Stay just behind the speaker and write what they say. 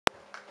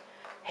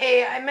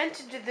Hey, I meant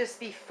to do this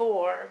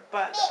before,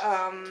 but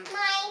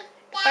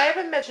if I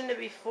haven't mentioned it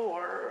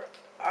before,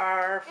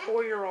 our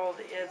 4-year-old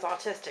is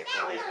autistic.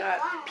 Well, he's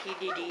got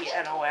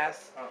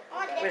PDD-NOS,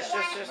 which is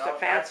just a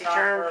fancy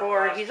term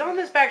for he's on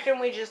the spectrum.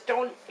 We just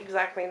don't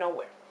exactly know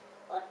where.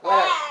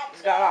 Whatever.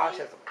 He's got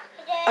autism.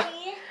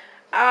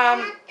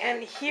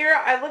 And here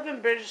I live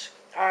in British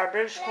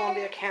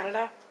Columbia,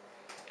 Canada.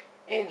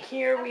 And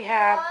here we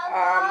have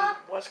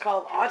what's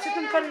called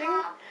autism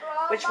funding,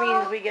 which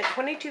means we get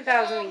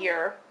 $22,000 a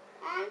year,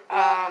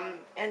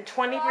 and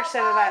 20% of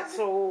that,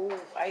 so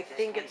I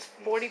think it's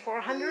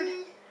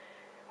 $4,400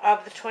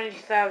 of the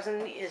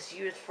 $22,000 is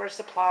used for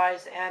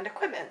supplies and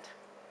equipment.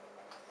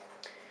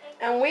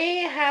 And we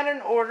had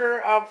an order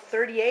of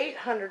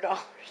 $3,800.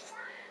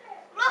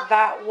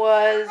 That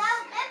was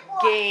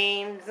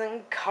games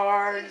and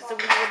cards and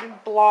wooden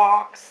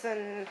blocks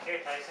and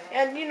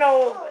you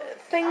know,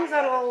 things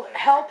that'll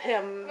help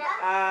him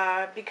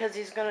because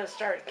he's going to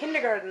start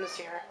kindergarten this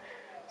year.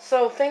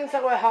 So things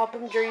that will help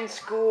him during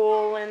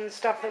school and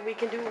stuff that we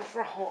can do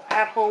for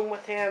at home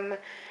with him.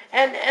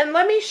 And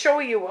let me show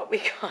you what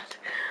we got.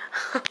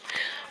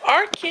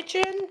 Our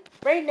kitchen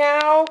right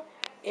now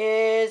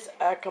is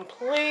a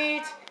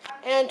complete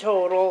and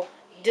total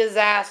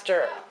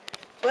disaster.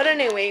 But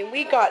anyway,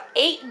 we got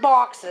 8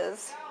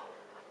 boxes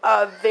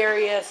of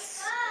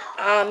various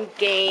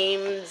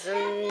games,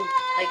 and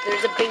like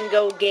there's a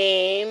bingo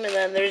game, and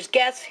then there's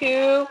Guess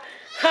Who.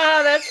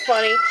 Ha, that's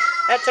funny.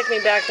 That took me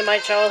back to my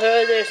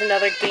childhood. There's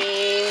another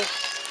game.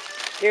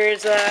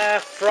 There's a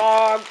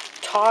frog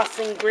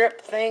tossing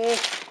grip thing.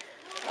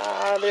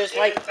 There's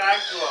like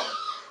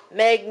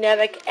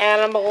magnetic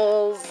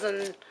animals,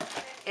 and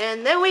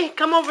then we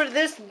come over to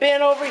this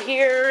bin over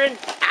here, and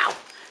ow,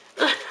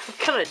 I'm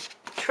gonna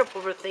trip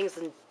over things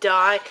and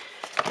die.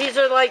 These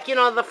are like, you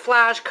know, the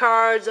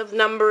flashcards of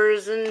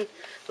numbers and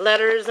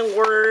letters and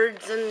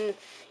words, and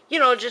you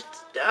know, just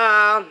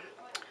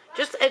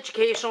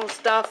educational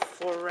stuff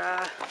for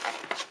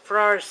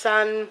our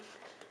son.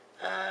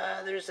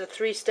 There's a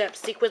 3-step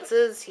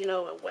sequences, you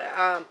know,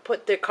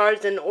 put the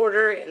cards in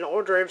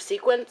order of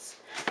sequence.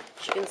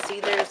 As you can see,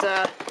 there's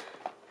a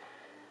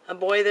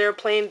boy there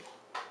playing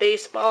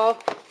baseball.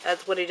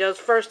 That's what he does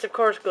first, of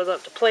course. Goes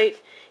up to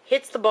plate,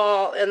 hits the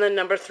ball, and then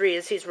number 3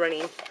 is he's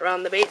running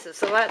around the bases.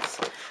 So that's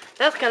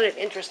kind of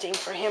interesting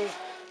for him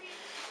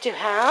to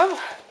have.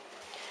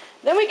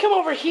 Then we come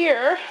over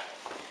here.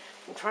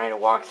 I'm trying to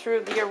walk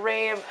through the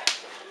array of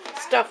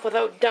stuff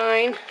without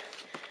dying.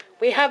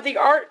 We have the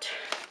art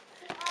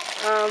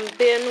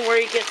bin where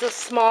he gets a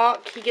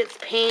smock, he gets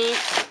paint,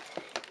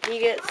 he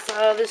gets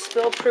the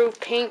spill-proof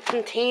paint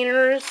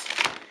containers,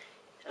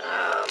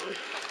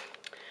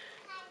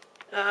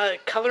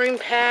 coloring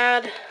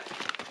pad.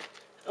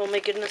 Oh my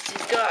goodness,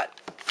 he's got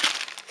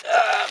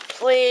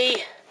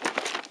play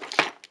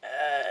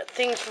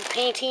things for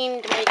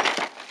painting to make,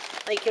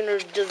 like, you know,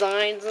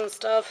 designs and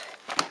stuff.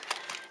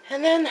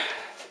 And then,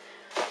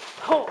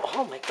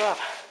 oh my god,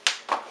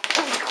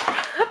 holy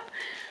crap.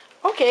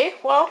 Okay,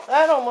 well,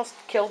 that almost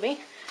killed me.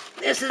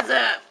 This is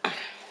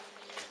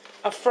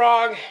a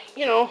frog,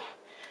 you know,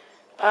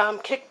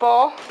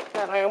 kickball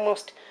that I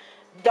almost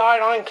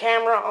died on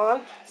camera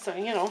on. So,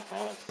 you know,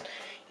 that was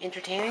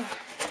entertaining.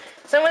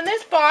 So in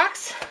this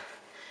box,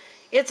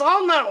 it's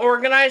all not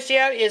organized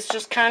yet. It's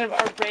just kind of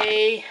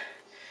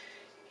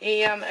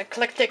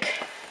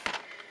eclectic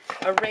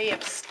array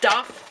of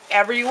stuff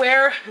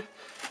everywhere.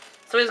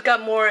 So he's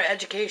got more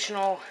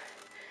educational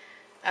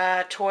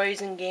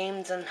toys and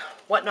games and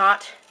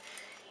whatnot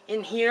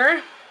in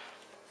here.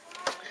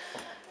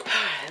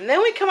 And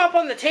then we come up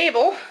on the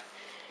table,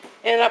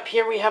 and up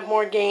here we have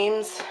more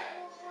games,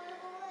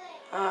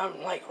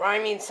 like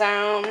rhyming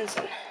sounds,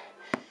 and,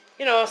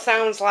 you know,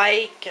 sounds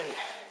like, and,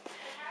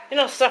 you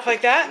know, stuff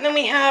like that. And then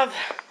we have,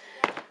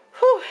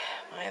 whew,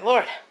 my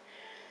lord,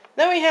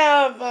 then we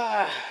have,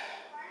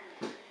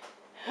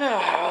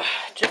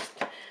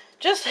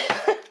 just,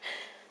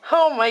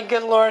 oh my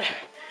good lord.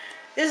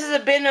 This is a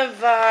bin of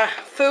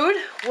food,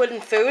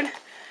 wooden food.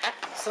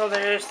 So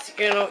there's,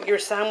 you know, your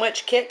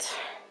sandwich kit,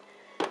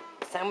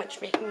 sandwich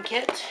making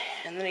kit,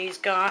 and then he's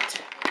got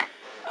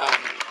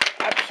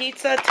a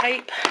pizza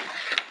type,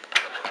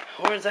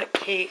 or is that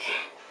cake?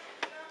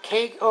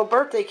 Oh,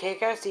 birthday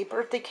cake, I see,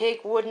 birthday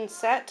cake wooden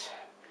set.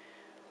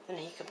 And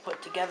he can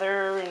put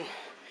together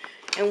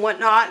and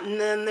whatnot. And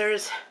then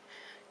there's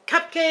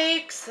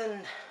cupcakes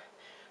and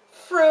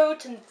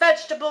fruit and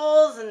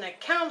vegetables and a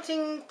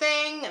counting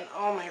thing, and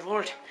oh my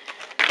lord,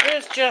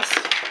 there's just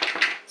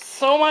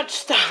so much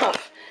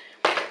stuff.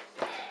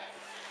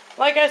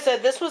 Like I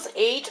said, this was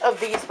 8 of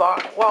these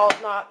boxes. Well,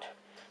 not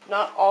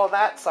all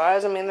that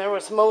size. I mean, there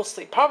was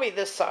mostly probably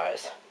this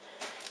size,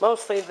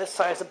 mostly this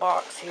size of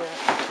box here,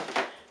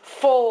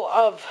 full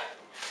of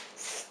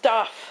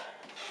stuff,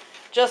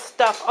 just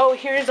stuff. Oh,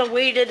 here's a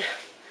weighted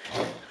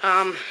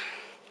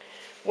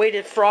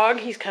frog.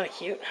 He's kind of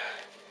cute.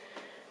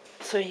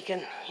 So he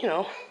can, you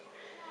know,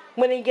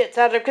 when he gets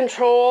out of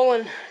control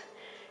and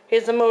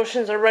his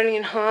emotions are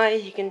running high,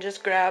 he can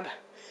just grab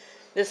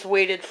this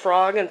weighted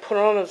frog and put it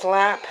on his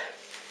lap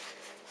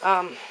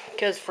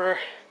Because for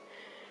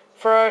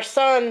our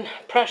son,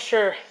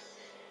 pressure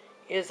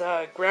is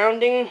a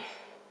grounding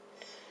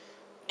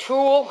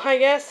tool, I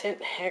guess.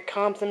 It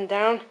calms him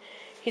down.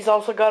 He's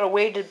also got a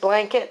weighted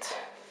blanket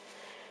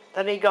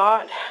that he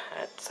got.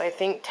 It's, I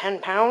think, 10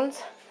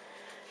 pounds.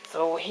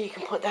 So he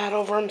can put that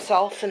over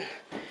himself and,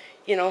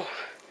 you know,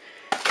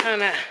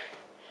 kind of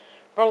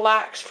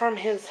relax from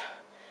his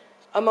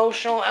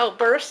emotional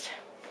outburst.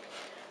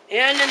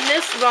 And in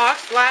this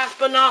box, last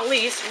but not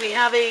least, we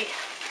have a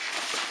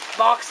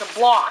box of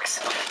blocks.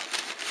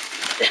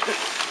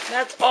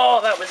 That's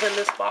all that was in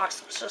this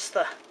box. It's just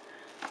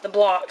the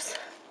blocks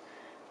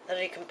that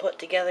he can put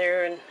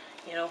together and,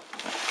 you know,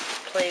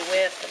 play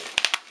with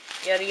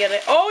and yada yada.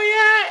 Oh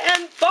yeah,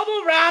 and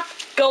bubble wrap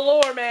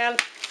galore, man.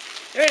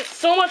 There's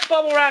so much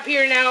bubble wrap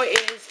here now,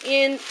 it is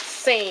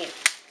insane.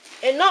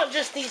 And not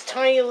just these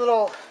tiny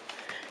little,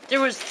 there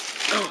was,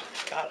 oh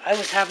god, I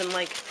was having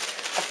like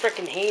a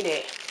freaking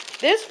heyday.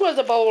 This was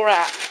a bubble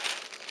wrap.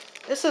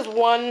 This is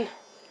one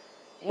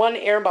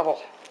air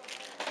bubble.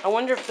 I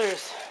wonder if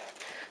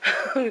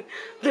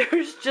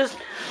there's just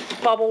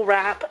bubble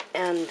wrap,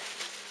 and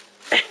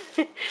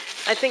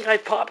I think I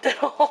popped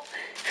it all.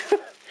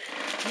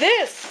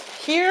 This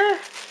here,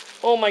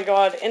 oh my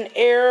god,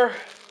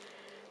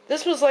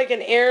 this was like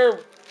an air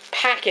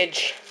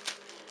package.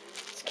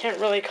 Can't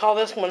really call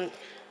this one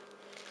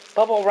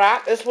bubble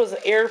wrap. This was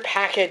air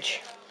package.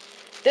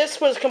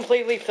 This was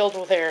completely filled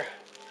with air.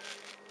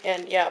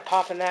 And yeah,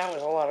 popping that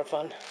was a lot of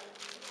fun.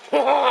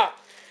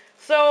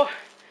 So,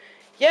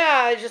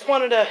 yeah, I just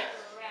wanted to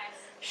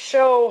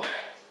show.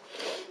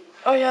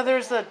 Oh yeah,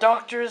 there's the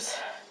doctor's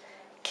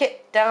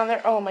kit down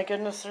there. Oh my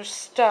goodness, there's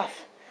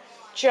stuff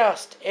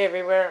just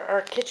everywhere.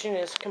 Our kitchen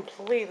is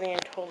completely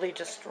and totally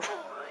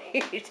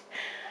destroyed.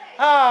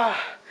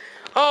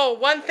 Oh,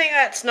 one thing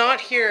that's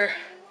not here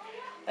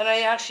that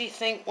I actually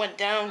think went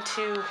down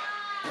to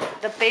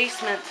the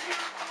basement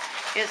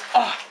is,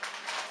 oh,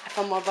 I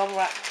found more bubble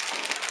wrap.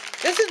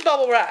 This is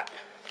bubble wrap.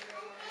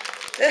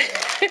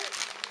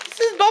 This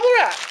is bubble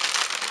wrap.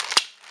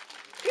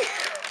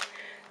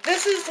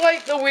 This is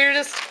like the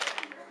weirdest,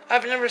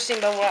 I've never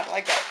seen bubble wrap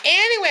like that.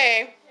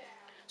 Anyway,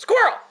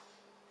 squirrel.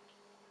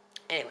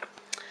 Anyway,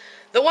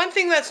 the one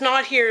thing that's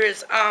not here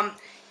is,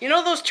 you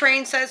know those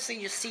train sets that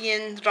you see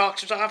in the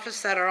doctor's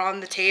office that are on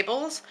the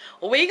tables?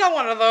 Well, we got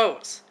one of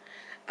those.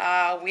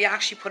 We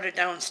actually put it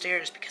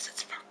downstairs because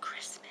it's for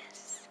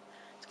Christmas.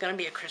 It's going to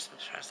be a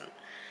Christmas present.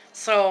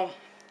 So,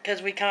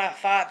 because we kind of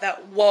thought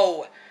that,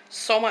 whoa,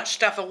 so much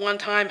stuff at one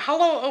time.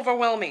 How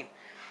overwhelming.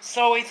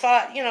 So we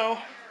thought, you know,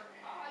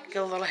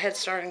 get a little head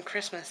start on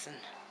Christmas and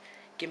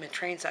give him a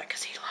train set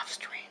because he loves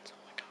trains. Oh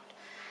my god.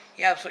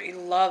 He absolutely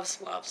loves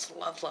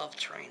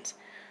trains.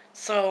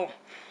 So,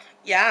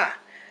 yeah,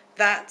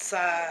 that's,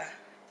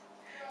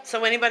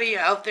 so anybody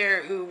out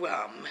there who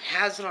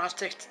has an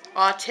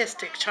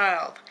autistic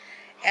child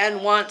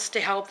and wants to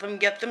help them,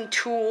 get them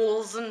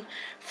tools and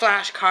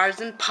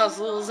flashcards and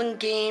puzzles and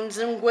games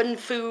and wooden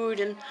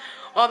food and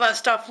all that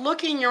stuff,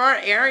 look in your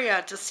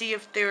area to see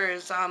if there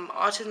is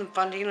autism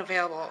funding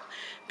available,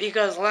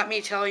 because let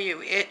me tell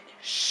you, it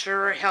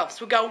sure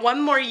helps. We got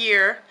one more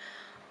year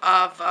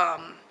of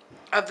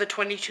the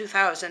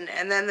 22,000,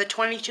 and then the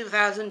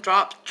 22,000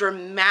 dropped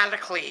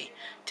dramatically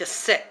to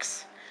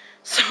 6.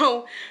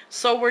 So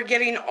we're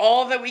getting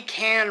all that we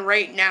can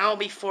right now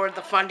before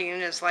the funding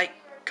is like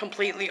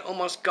completely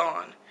almost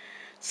gone.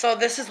 So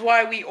this is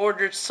why we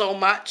ordered so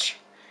much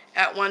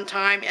at one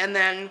time, and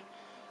then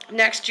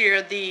next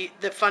year the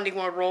funding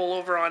will roll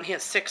over on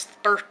his 6th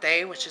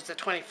birthday, which is the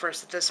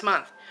 21st of this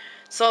month.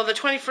 So the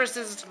 21st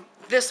is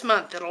this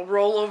month. It'll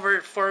roll over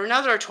for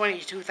another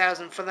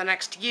 22,000 for the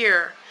next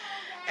year,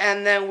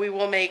 and then we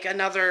will make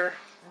another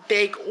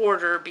big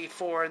order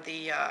before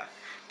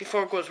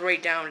it goes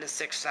right down to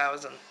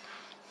 6,000.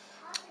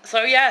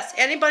 So yes,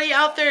 anybody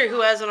out there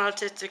who has an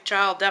autistic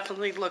child,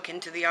 definitely look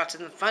into the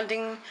autism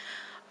funding.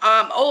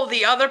 Oh,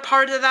 the other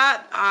part of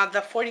that,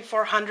 the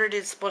 4,400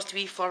 is supposed to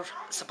be for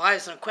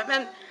supplies and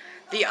equipment.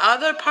 The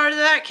other part of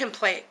that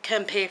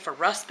can pay for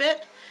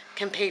respite,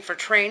 can pay for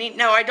training.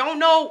 Now, I don't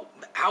know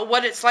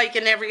what it's like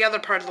in every other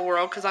part of the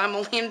world because I'm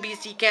only in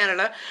BC,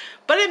 Canada.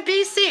 But in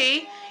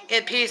BC,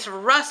 it pays for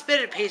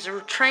respite, it pays for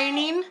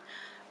training.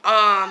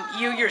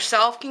 You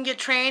yourself can get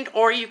trained,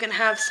 or you can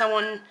have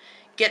someone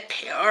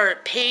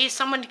pay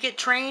someone to get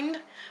trained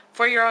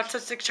for your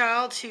autistic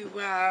child to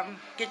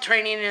get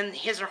training in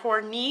his or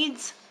her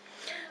needs.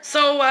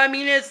 So I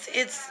mean,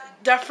 it's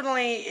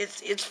definitely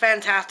it's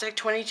fantastic.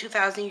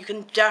 22,000, you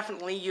can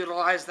definitely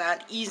utilize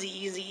that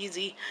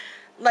easy.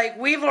 Like,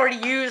 we've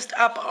already used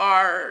up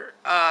our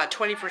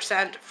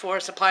 20% for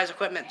supplies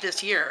equipment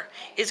this year.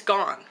 It's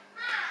gone.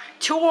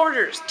 2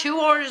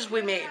 orders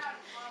we made.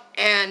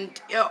 And,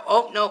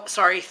 oh, no,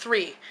 sorry,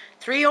 3.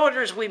 3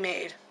 orders we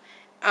made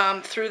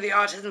through the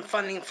autism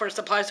funding for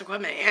supplies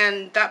equipment,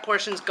 and that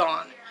portion's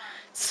gone.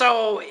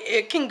 So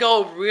it can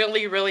go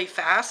really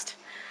fast.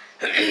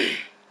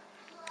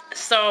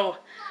 So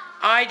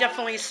I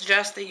definitely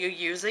suggest that you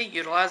use it,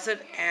 utilize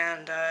it,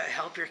 and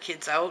help your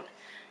kids out.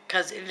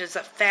 because it is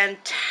a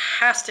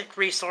fantastic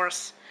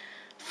resource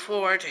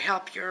to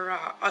help your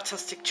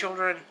autistic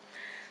children.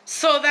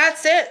 So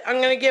that's it.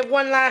 I'm going to give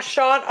one last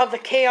shot of the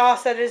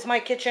chaos that is my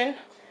kitchen.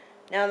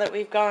 Now that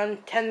we've gone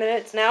 10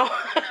 minutes now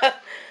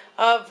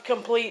of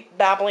complete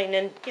babbling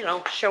and, you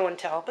know, show and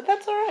tell. But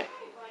that's alright.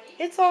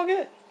 It's all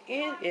good.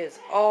 It is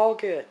all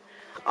good.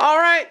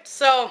 Alright,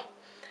 so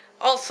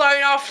I'll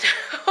sign off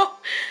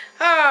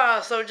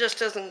now. So it just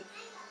doesn't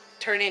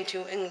turn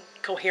into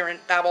incoherent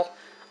babble.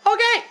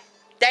 Okay,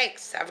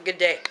 thanks. Have a good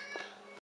day.